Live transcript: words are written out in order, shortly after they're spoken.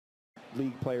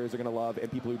League players are going to love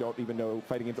and people who don't even know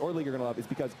fighting games or League are going to love is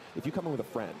because if you come in with a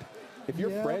friend, if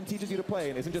your friend teaches you to play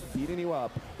and isn't just beating you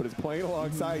up, but is playing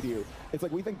alongside you, it's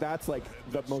like we think that's like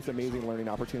the most amazing learning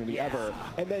opportunity ever.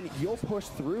 And then you'll push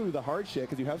through the hard shit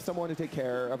because you have someone to take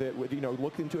care of it, with, you know,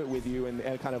 look into it with you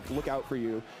and kind of look out for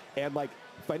you. And like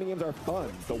fighting games are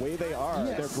fun. The way they are,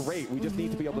 they're great. We just need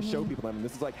to be able to show people them. And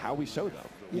this is like how we show them.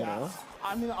 You know?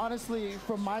 I mean, honestly,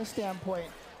 from my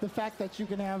standpoint, the fact that you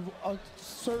can have a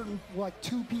certain, like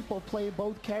 2 people play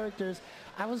both characters,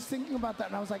 I was thinking about that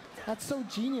and I was like, that's so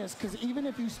genius, because even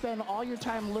if you spend all your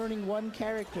time learning one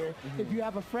character, if you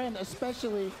have a friend,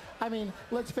 especially, I mean,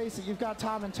 let's face it, you've got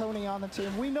Tom and Tony on the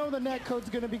team. We know the netcode's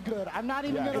going to be good. I'm not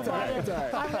even going to bother.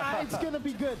 It's going to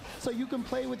be good. So you can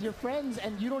play with your friends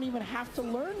and you don't even have to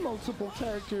learn multiple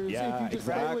characters if you just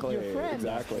play with your friends.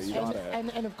 You got it.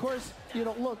 And of course, you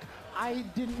know, look, I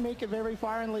didn't make it very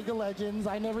far in League of Legends.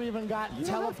 I never even got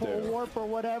teleport warp or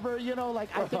whatever, you know,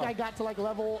 like I think I got to like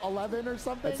level 11 or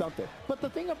something. That's something. But the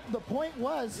point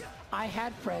was I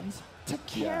had friends to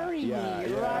carry me,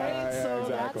 right? So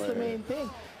that's the main thing.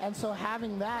 And so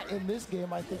having that in this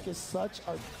game, I think, is such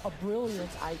a brilliant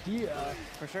idea.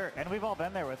 For sure. And we've all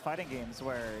been there with fighting games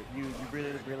where you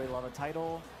really, really love a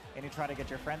title and you try to get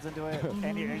your friends into it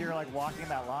and you're like walking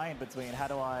that line between how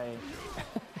do I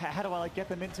like get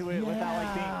them into it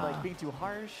without like being too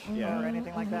harsh or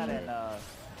anything like that. And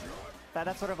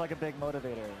that's sort of like a big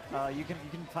motivator. You can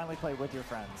finally play with your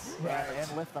friends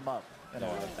and lift them up. In a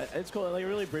way. It's cool. It like,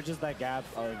 really bridges that gap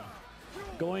of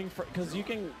going for, because you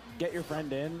can get your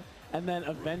friend in, and then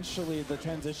eventually the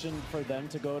transition for them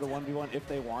to go to 1v1 if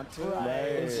they want to.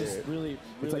 It's just really,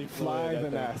 really it's like fly the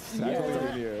nest.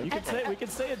 We could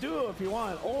say a duo if you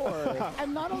want, or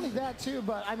and not only that too,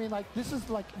 but I mean, like this is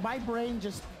like my brain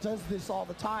just does this all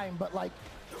the time. But like,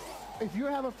 if you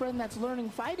have a friend that's learning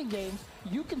fighting games,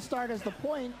 you can start as the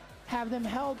point, have them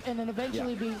help, and then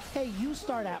eventually be, hey, you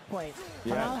start at point,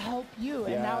 and I'll help you.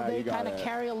 And now they kind of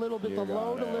carry a little bit the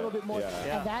load a little bit more,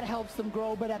 and that helps them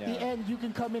grow. But at the end, you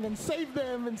can come in and save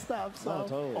them and stuff. So.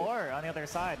 Totally. Or on the other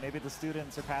side, maybe the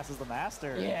student surpasses the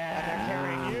master, and they're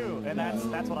carrying you, and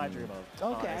that's what I dream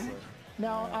of. Okay. Honestly.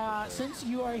 Now, since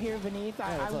you are here, Vineeth,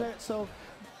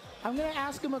 I'm going to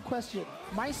ask him a question.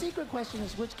 My secret question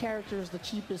is which character is the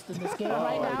cheapest in this game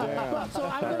right now. So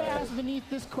I'm going to ask Vineeth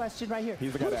this question right here.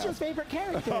 Who's your favorite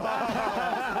character?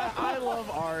 I love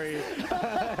Ahri.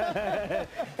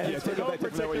 For no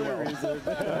particular reason.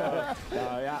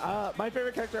 My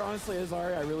favorite character, honestly, is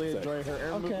Ahri. I really enjoy her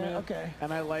air movement.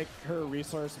 And I like her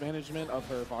resource management of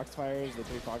her Foxfires, the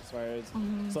 3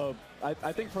 Foxfires. So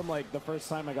I think from like the first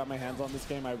time I got my hands on this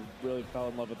game, I really fell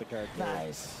in love with the character.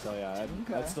 Nice. So yeah,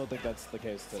 I still think that's the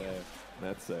case today.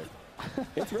 That's sick.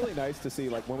 It's really nice to see,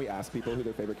 like, when we ask people who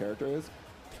their favorite character is,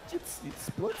 it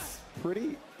splits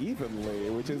pretty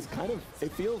evenly, which is kind of,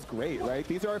 it feels great, right?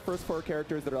 These are our first 4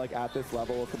 characters that are, like, at this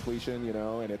level of completion, you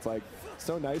know, and it's, like,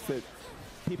 so nice that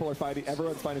people are fighting,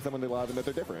 everyone's finding someone they love and that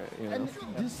they're different, you know? And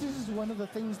this is one of the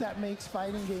things that makes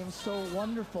fighting games so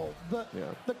wonderful.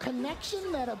 The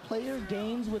connection that a player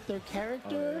gains with their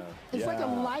character is like a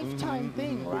lifetime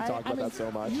thing, right? We talk about that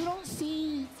so much. You don't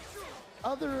see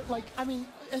other, like, I mean,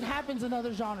 it happens in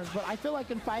other genres, but I feel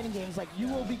like in fighting games, like, you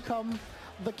will become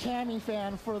the Cammy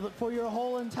fan for your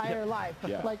whole entire life.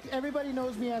 Like, everybody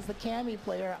knows me as the Cammy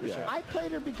player. I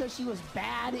played her because she was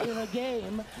bad in a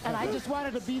game, and I just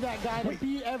wanted to be that guy to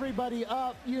beat everybody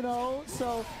up, you know?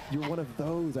 So you're one of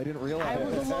those. I didn't realize. I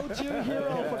was a low-tier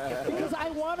hero because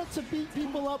I wanted to beat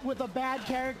people up with a bad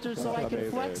character so I could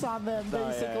flex on them,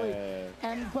 basically.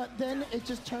 But then it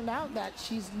just turned out that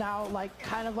she's now, like,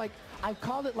 kind of like, I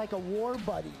called it like a war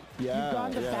buddy. You've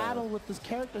gone to battle with this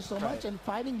character so much, and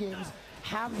fighting games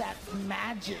have that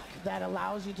magic that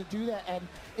allows you to do that, and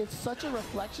it's such a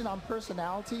reflection on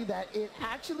personality that it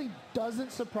actually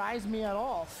doesn't surprise me at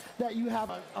all that you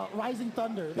have a Rising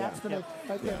Thunder. That's the name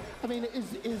right there. I mean,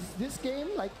 is this game,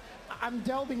 like, I'm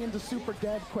delving into super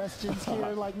dead questions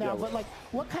here like now, but like,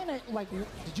 what kind of, like,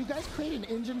 did you guys create an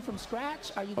engine from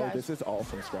scratch? Are you guys? Oh, this is all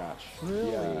from scratch.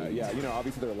 Really? Yeah. You know,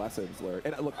 obviously there are lessons learned.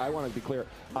 And look, I want to be clear.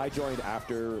 I joined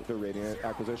after the Radiant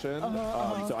acquisition,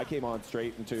 so I came on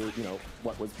straight into, you know,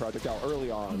 what was Project L early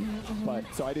on. But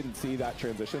so I didn't see that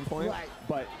transition point.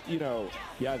 But you know,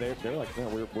 they're like,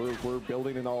 no, we're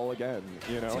building it all again.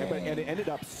 You know, and it ended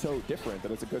up so different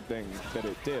that it's a good thing that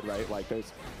it did, right? Like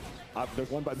there's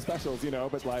one-button specials, you know,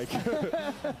 but like,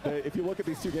 if you look at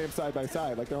these 2 games side by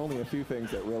side, like there are only a few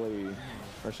things that really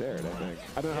are shared, I think.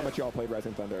 I don't know how much y'all played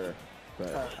Rising Thunder.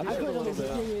 I played a little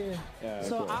bit. Yeah,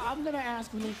 so cool. I'm going to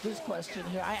ask Monique this question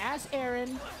here. I asked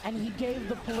Aaron, and he gave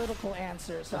the political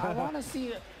answer. So I want to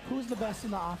see who's the best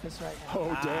in the office right now.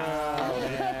 Oh,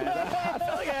 damn. I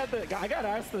feel like I got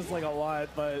asked this like a lot,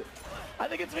 but I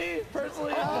think it's me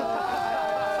personally. I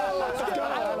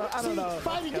don't know.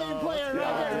 Fighting game player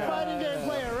right here. Fighting game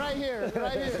player right here.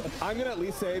 Right here. I'm gonna at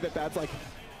least say that that's like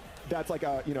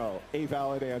a, you know, a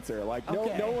valid answer. Like, no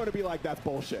one would be like, that's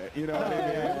bullshit. You know what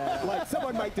I mean? Like,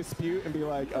 someone might dispute and be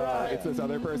like, it's this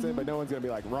other person, but no one's gonna be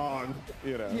like, wrong.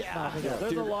 You know? Yeah.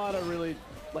 There's a lot of really,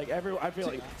 like, I feel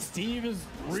like Steve is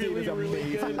really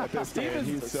good at this Steve game. is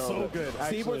He's so good.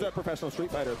 Steve was a professional Street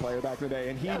Fighter player back in the day,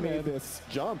 and he made this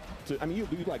jump. I mean, you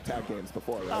like tag games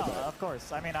before, right? Oh, of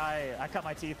course. I mean, I cut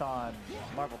my teeth on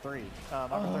Marvel 3.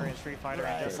 Marvel 3 and Street Fighter,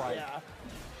 and just like,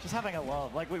 just having a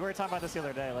love. Like, we were talking about this the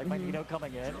other day, like Magneto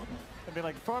coming in and be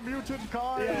like, from Mutant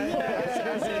Card.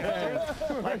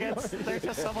 Like, there's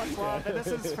just so much love, and this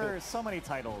is for so many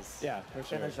titles for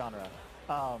sure. in this genre.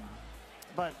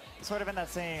 But sort of in that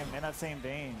same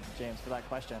vein, James, for that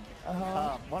question,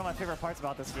 one of my favorite parts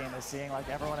about this game is seeing like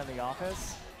everyone in the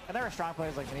office. And there are strong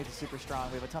players, like Vinny's super strong.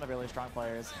 We have a ton of really strong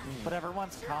players, but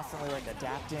everyone's constantly like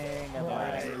adapting and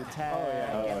learning new tech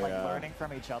and like learning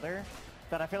from each other.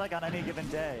 That I feel like on any given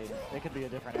day, it could be a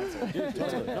different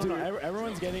answer. No,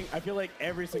 everyone's getting. I feel like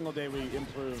every single day we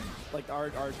improve. Like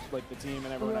our like the team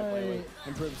and everyone I play with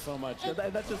improves so much.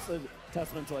 That's just a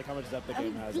testament to like how much depth the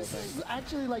game has. This is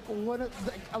actually like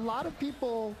a lot of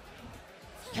people.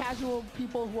 Casual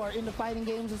people who are into fighting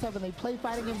games and stuff, and they play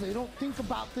fighting games, they don't think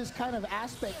about this kind of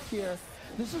aspect here.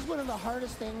 This is one of the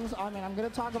hardest things. I mean, I'm going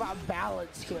to talk about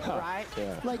balance here, right?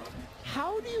 Like,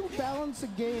 how do you balance a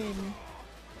game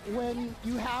when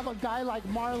you have a guy like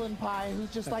Marlin Pie who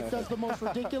just like does the most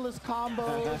ridiculous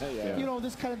combos, you know,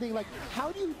 this kind of thing. Like,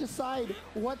 how do you decide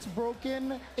what's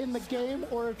broken in the game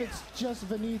or if it's just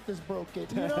Beneath is broken?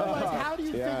 You know, like, how do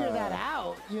you figure that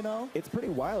out, you know? It's pretty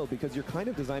wild because you're kind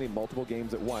of designing multiple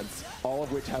games at once, all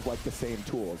of which have like the same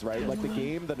tools, right? Like the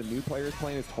game that a new player is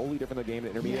playing is totally different than the game that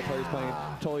an intermediate player is playing,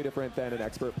 totally different than an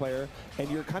expert player. And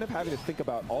you're kind of having to think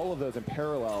about all of those in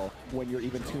parallel when you're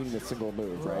even tuning a single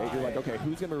move, right? You're like, okay,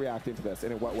 who's going to react into this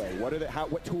and in what way?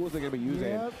 What tools are they going to be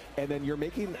using? And then you're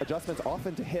making adjustments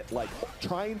often to hit, like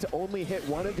trying to only hit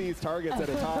one of these targets at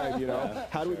a time, you know?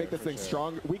 How do we make this thing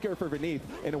weaker for Beneath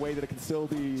in a way that it can still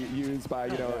be used by,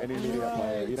 you know, an intermediate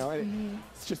player, you know? And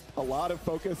it's just a lot of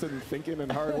focus and thinking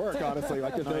and hard work, honestly.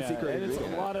 Like there's no secret It's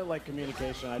ingredient. a lot of like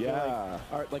communication. I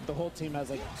feel like the whole team has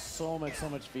like so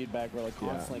much feedback. We're like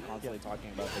constantly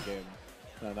talking about the game.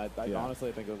 And I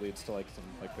honestly think it leads to like some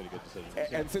like pretty good decisions.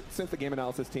 And since the game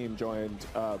analysis team joined,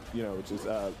 you know, which is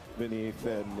Beneath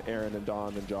and Aaron and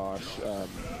Don and Josh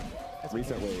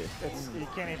recently. You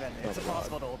can't even, it's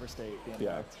impossible to overstate the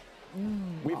impact.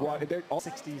 We've watched, they're all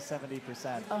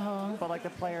 60-70%. But like the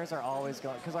players are always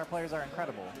going, because our players are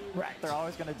incredible. Right. They're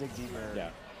always going to dig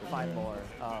deeper, find more.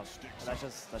 That's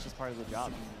just part of the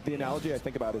job. The analogy I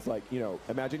think about is like, you know,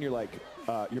 imagine you're like,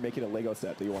 you're making a Lego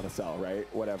set that you want to sell, right?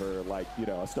 Whatever, like, you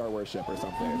know, a Star Wars ship or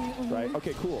something, right?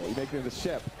 Okay, cool. You make it into a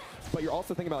ship. But you're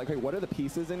also thinking about, like, okay, what are the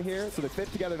pieces in here? So they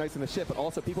fit together nice in the ship, but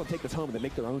also people take this home and they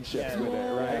make their own ships with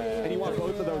it, right? And you want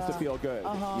both of those to feel good,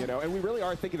 you know? And we really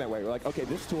are thinking that way. We're like, okay,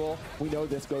 this tool, we know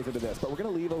this goes into this, but we're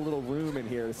going to leave a little room in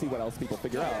here to see what else people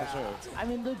figure out. I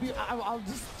mean, I'll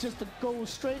just to go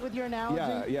straight with your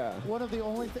analogy. One of the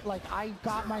only like, I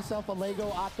got myself a Lego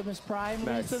Optimus Prime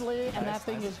recently, and that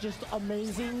thing is just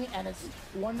amazing, and it's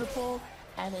wonderful.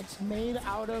 And it's made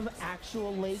out of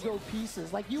actual Lego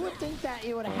pieces. Like, you would think that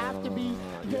it would have to be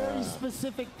very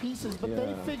specific pieces, but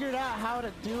they figured out how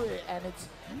to do it,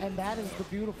 and that is the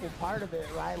beautiful part of it,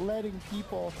 right? Letting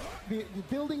people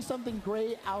building something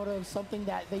great out of something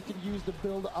that they can use to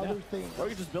build other things. Or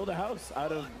you just build a house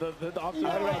out of the Optimus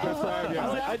Prime.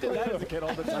 I did that as a kid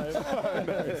all the time.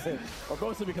 Or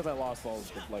mostly because I lost all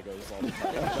the Legos all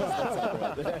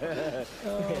the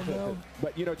time.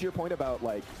 But, you know, to your point about,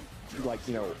 like,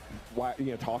 you know, why,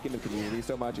 you know, talking to the community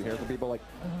so much and hearing from people, like,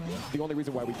 the only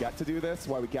reason why we get to do this,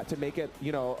 why we get to make it,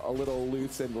 you know, a little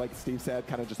loose and, like Steve said,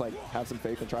 kind of just like have some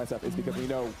faith and try stuff, is because we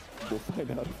know we'll find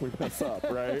out if we mess up,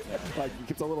 right? Like,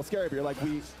 it's a little scary, but you're like,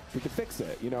 we can fix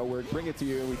it, you know, we bring it to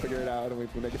you, we figure it out, and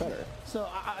we make it better. So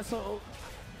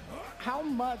how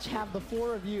much have the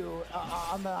four of you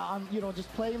on you know,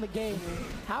 just playing the game?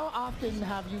 How often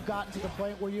have you gotten to the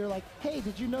point where you're like, hey,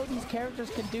 did you know these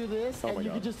characters can do this? And you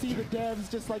can just see the devs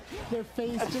just like their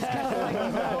face just kind of like,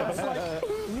 you know, it's like,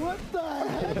 what the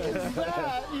heck is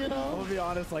that? You know? I'm gonna be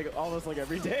honest, like almost like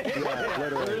every day.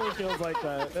 Literally. It really feels like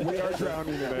that. We are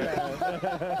drowning in it.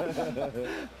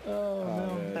 Oh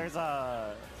no. There's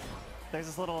there's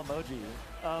this little emoji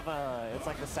of it's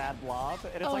like the sad blob,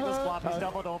 and it's like this blob who's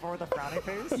doubled over with a frowny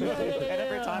face. And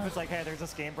every time it's like, hey, there's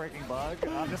this game-breaking bug,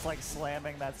 I'm just like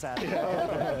slamming that sad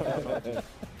blob.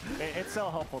 It's so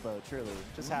helpful though, truly.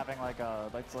 Just having like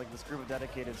this group of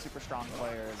dedicated, super strong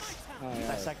players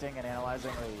dissecting and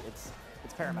analyzing. It's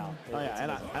paramount.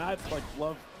 And I like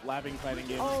love labbing fighting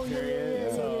games.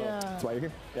 Period. So That's why you're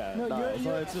here. yeah, No,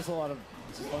 so it's just a lot of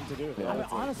fun to do. I mean,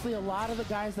 honestly, a lot of the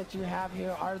guys that you have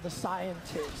here are the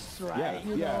scientists, right?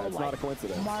 Yeah, it's not a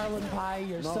coincidence. Marlon Pie,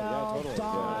 yourself, totally.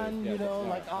 Don, you know,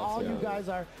 like all you yeah. guys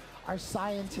are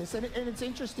scientists. And it's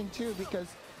interesting, too, because,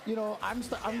 you know, I'm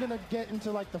going to get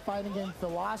into, like, the fighting game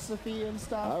philosophy and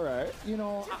stuff. All right. You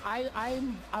know,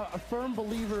 I'm a firm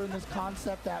believer in this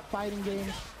concept that fighting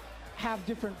games have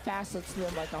different facets to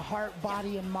them, like a heart,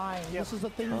 body, and mind. This is a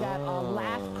thing that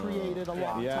Lath created a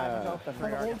long time ago.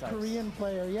 An old Korean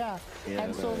player,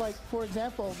 and so, like, for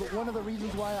example, one of the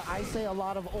reasons why I say a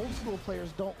lot of old school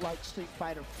players don't like Street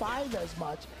Fighter V as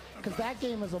much, because that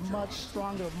game is a much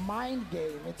stronger mind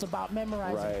game. It's about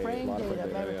memorizing frame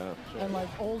data, and like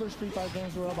older Street Fighter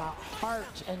games were about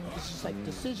heart, and it's just like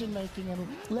decision making and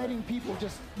letting people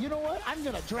just, you know what, I'm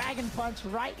gonna Dragon Punch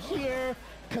right here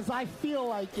because I feel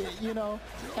like it, you know.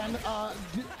 And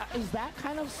is that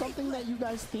kind of something that you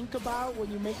guys think about when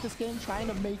you make this game, trying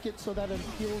to make it so that it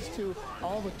appeals to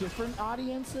all the different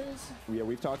audiences? Yeah,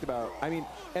 we've talked about, I mean,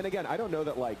 and again, I don't know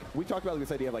that, like, we talked about this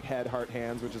idea of like head, heart,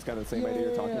 hands, which is kind of the same idea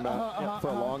you're talking about for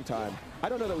a long time. I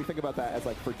don't know that we think about that as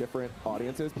like for different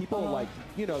audiences. People like,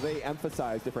 you know, they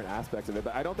emphasize different aspects of it,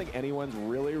 but I don't think anyone's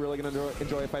really going to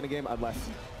enjoy a fighting game unless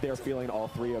they're feeling all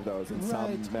three of those in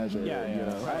some measure. You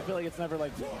know? I feel like it's never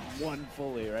like one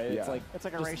fully, right? It's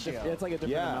like a ratio. It's like a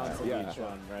different amount of each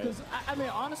one, right? Because I mean,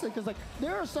 honestly, because like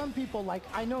there are some people, like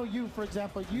I know you, for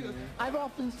example. I've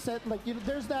often said, like, you know,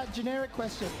 there's that generic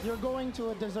question. You're going to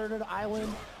a deserted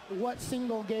island. What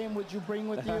single game would you bring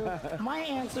with you? My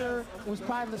answer was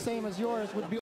probably the same as yours. Would be